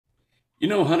You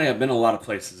know, honey, I've been a lot of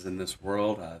places in this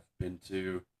world. I've been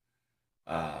to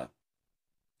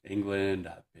England.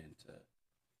 I've been to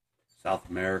South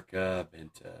America. I've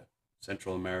been to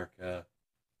Central America.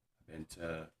 I've been to...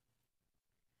 Have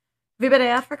you been to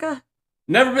Africa?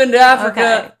 Never been to Africa.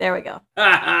 Okay, there we go.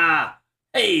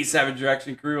 Hey, Savage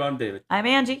Direction Crew. I'm David. I'm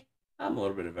Angie. I'm a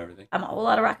little bit of everything. I'm a whole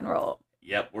lot of rock and roll.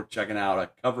 Yep, we're checking out a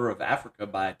cover of Africa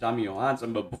by Tommy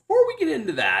Johansson. But before we get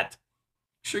into that,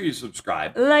 make sure you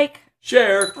subscribe. Like.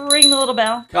 Share. Ring the little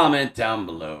bell. Comment down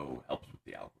below. Helps with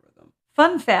the algorithm.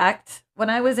 Fun fact, when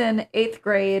I was in 8th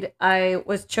grade, I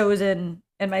was chosen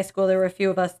in my school. There were a few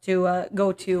of us to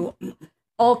go to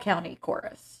all-county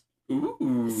chorus.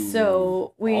 Ooh.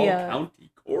 So we... all-county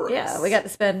chorus. Yeah, we got to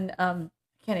spend... can't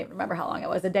even remember how long it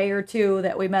was. A day or two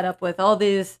that we met up with all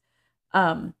these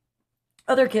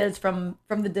other kids from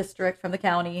the district, from the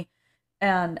county,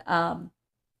 and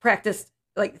practiced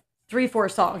like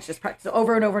 3-4 songs, just practiced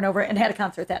over and over and over, and had a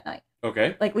concert that night.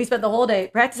 Okay. Like we spent the whole day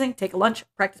practicing, take a lunch,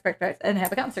 practice, and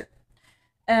have a concert.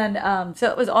 And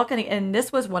so it was all kind of, and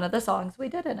this was one of the songs we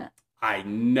did in it. I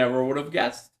never would have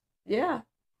guessed. Yeah,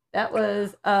 that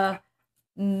was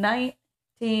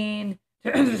 19.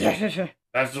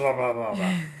 That's blah, blah, blah,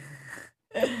 blah.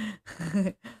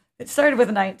 It started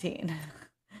with 19.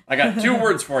 I got 2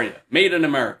 words for you. Made in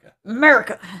America.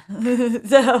 America.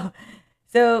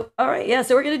 So, all right, yeah.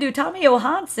 So we're gonna do Tommy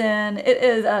Johansson. It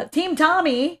is Team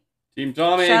Tommy. Team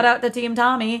Tommy. Shout out to Team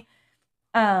Tommy.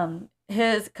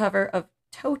 His cover of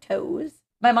Toto's.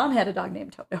 My mom had a dog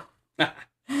named Toto.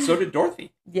 So did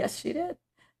Dorothy. Yes, she did.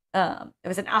 It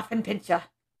was an Affenpinscher.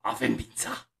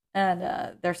 Affenpinscher. And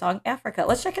their song Africa.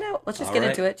 Let's check it out. Let's just get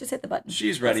into it. Just hit the button.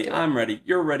 She's ready. I'm ready.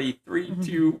 You're ready. 3,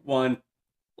 2, 1.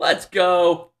 Let's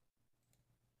go.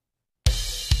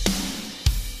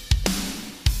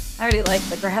 I already like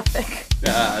the graphic.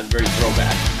 It's very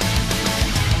throwback.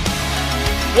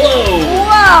 Whoa!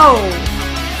 Wow!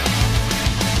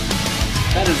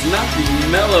 That is not the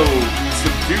mellow,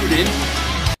 subdued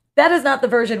intro. That is not the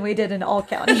version we did in All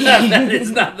County. That is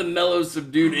not the mellow,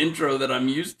 subdued intro that I'm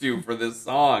used to for this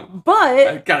song. But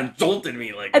it kind of jolted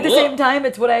me. Like at the same time,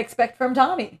 it's what I expect from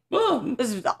Tommy. Whoa.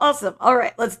 This is awesome. All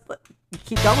right, let's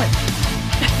keep going.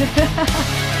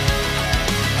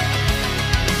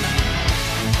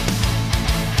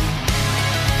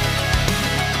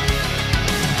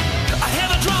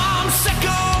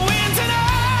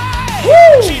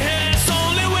 Woo! She has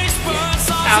only whispers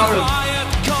of quiet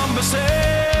conversation.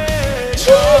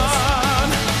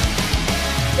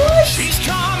 What? She's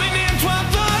coming in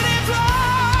 12:30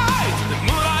 flight. The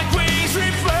moonlight rays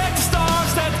reflect the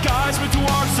stars that guides me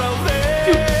towards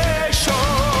salvation.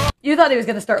 You thought he was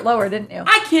going to start lower, didn't you?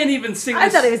 I can't even sing this. I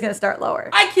thought he was going to start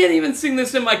lower. I can't even sing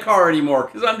this in my car anymore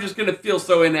because I'm just going to feel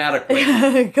so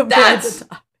inadequate. That's...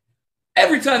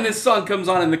 Every time this song comes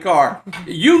on in the car,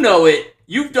 you know it.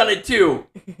 You've done it too.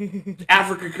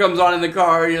 Africa comes on in the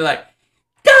car, and you're like,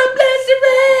 God bless the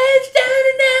rain,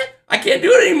 standing there. I can't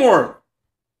do it anymore.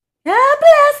 God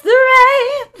bless the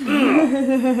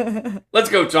rain. Let's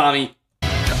go, Tommy.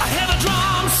 I hear the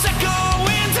drum set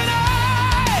going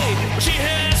tonight. She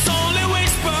has only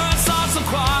whispers of some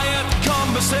quiet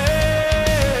conversation.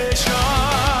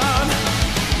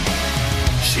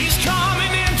 She's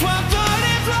coming in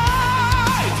 12:30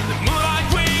 flight. The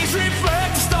moonlight rays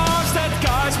reflect the stars that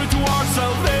guides me towards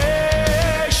salvation.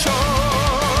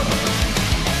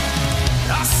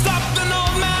 I stopped an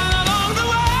old man along the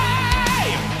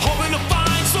way, hoping to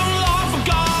find some long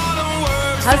forgotten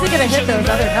words. How's he gonna hit those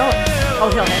other notes?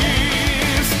 Oh, he'll hit it.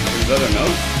 Those other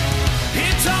notes? He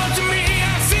talked to me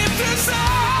as if to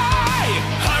say,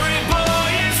 hurry boy,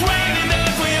 it's waiting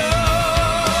there for you.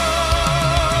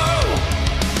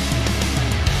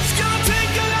 It's gonna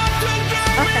take a lot to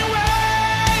get me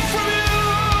away from you.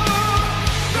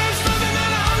 There's nothing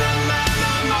that I'm man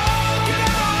no more can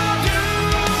ever do.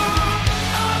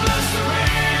 Oh, bless the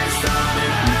rain, storm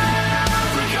in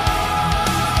Africa.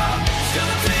 It's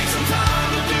gonna take some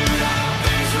time to do that.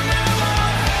 Things we never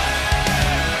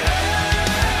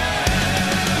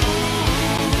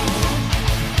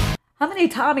How many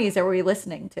Tommies are we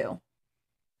listening to?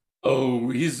 Oh,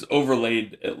 he's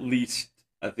overlaid at least,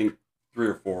 I think, 3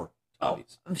 or 4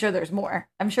 Tommies. I'm sure there's more.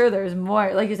 I'm sure there's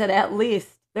more. Like you said, at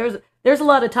least. There's a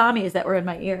lot of Tommies that were in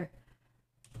my ear.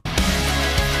 If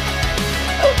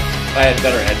I had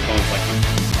better headphones, I could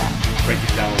break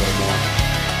it down a little more.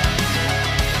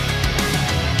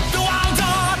 The wild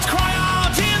dogs cry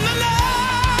out in the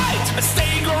night.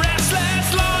 Stay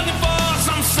restless, longing for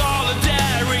some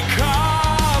solitary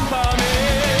company.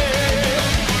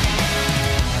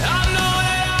 I know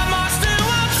that I must do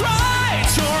what's right.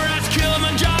 Sure as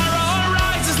Kilimanjaro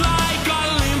rises like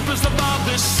Olympus above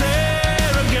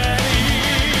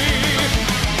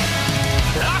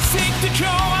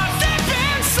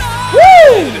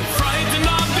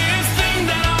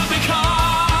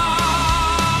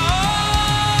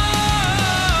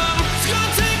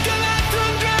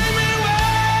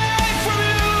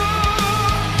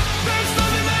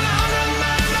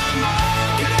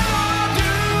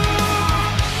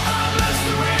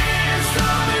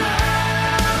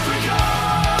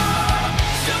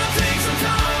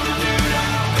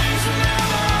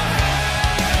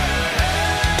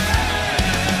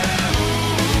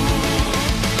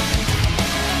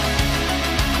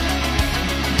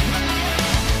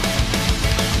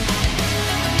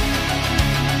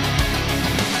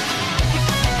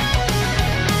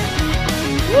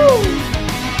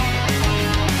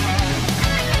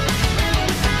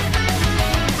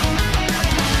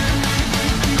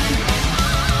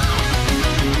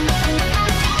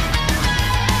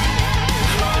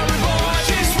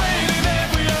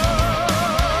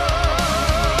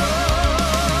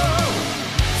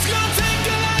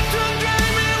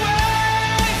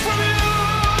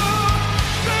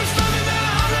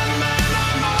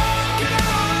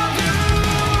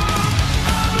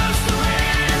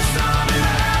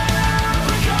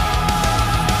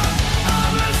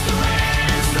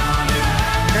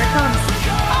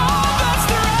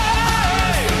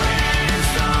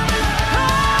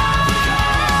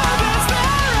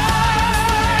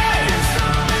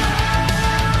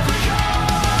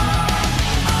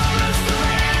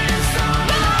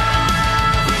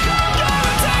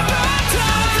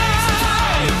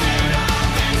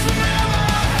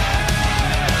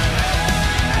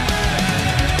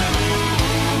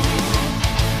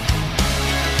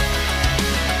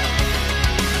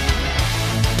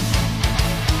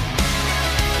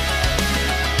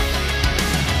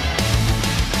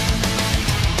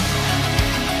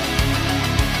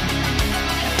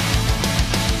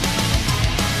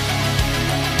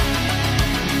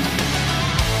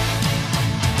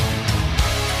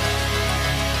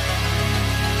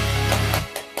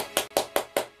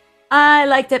I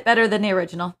liked it better than the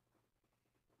original.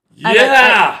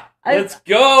 Yeah! Let's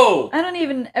go! I don't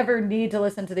even ever need to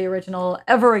listen to the original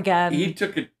ever again. He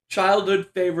took a childhood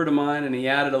favorite of mine and he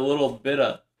added a little bit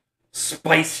of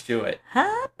spice to it.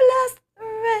 I bless the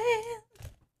rain.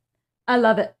 I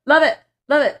love it. Love it.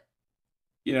 Love it.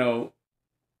 You know,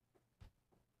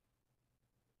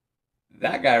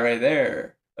 that guy right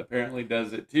there apparently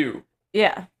does it too.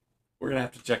 Yeah. We're going to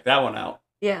have to check that one out.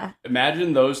 Yeah.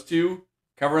 Imagine those two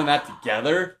covering that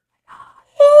together.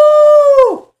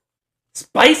 Ooh!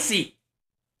 Spicy!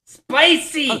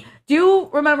 Spicy! Do you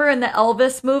remember in the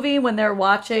Elvis movie when they're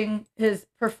watching his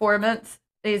performance?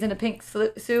 He's in a pink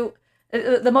suit.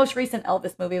 The most recent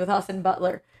Elvis movie with Austin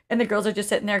Butler. And the girls are just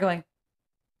sitting there going,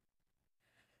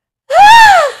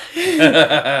 ah!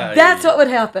 That's what would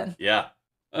happen. Yeah.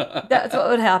 That's what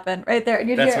would happen right there. And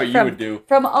you'd That's hear what it you would do.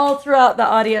 From all throughout the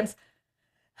audience.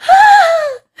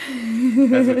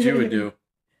 That's what you would do.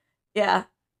 Yeah.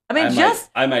 I mean,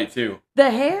 I might too.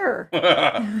 the hair.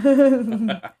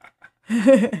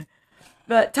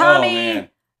 But Tommy,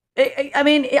 I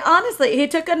mean, honestly, he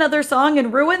took another song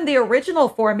and ruined the original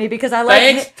for me because I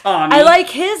like Tommy. I like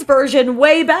his version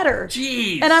way better.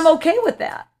 Jeez. And I'm okay with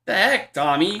that. The heck,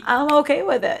 Tommy? I'm okay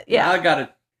with it. Yeah.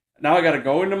 Now I gotta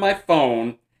go into my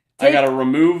phone. I gotta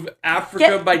remove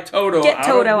Africa by Toto. Get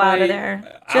Toto out of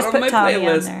there. Just put Tommy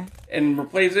on there and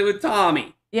replace it with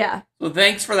Tommy. Yeah. So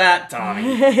thanks for that, Tommy.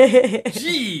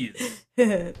 Jeez.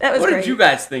 That was What great. did you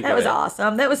guys think That of was it?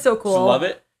 awesome. That was so cool. Did you love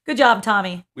it? Good job,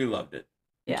 Tommy. We loved it.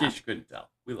 In case you couldn't tell,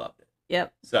 we loved it.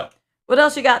 Yep. So, what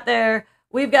else you got there?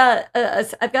 We've got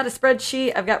I've got a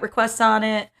spreadsheet. I've got requests on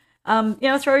it.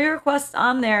 Throw your requests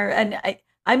on there, and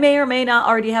I may or may not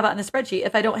already have it on the spreadsheet.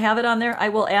 If I don't have it on there, I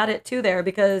will add it to there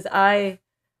because I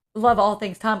love all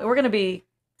things Tommy. We're going to be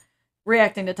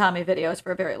reacting to Tommy videos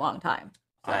for a very long time.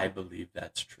 So. I believe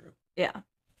that's true. Yeah,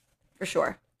 for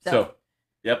sure. So,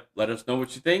 yep. Let us know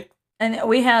what you think. And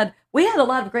we had a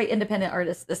lot of great independent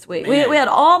artists this week. Man. We had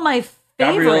all my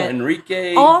Gabriel favorite.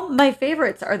 Enrique. All my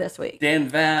favorites are this week. Dan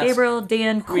Vass. Gabriel,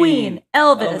 Dan, Queen,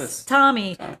 Elvis,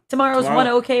 Tommy. Tomorrow's One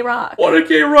OK Rock. One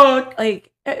OK Rock.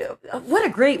 Like, what a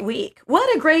great week.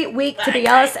 What a great week to be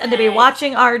us and to be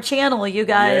watching our channel, you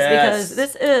guys, because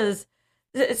this is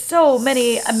so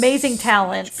many amazing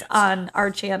talents on our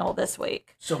channel this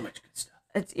week. So much good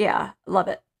stuff. Love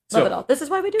it. Love it all. This is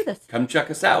why we do this. Come check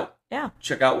us out. Yeah.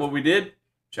 Check out what we did.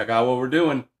 Check out what we're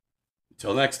doing.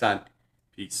 Until next time.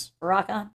 Peace. Rock on.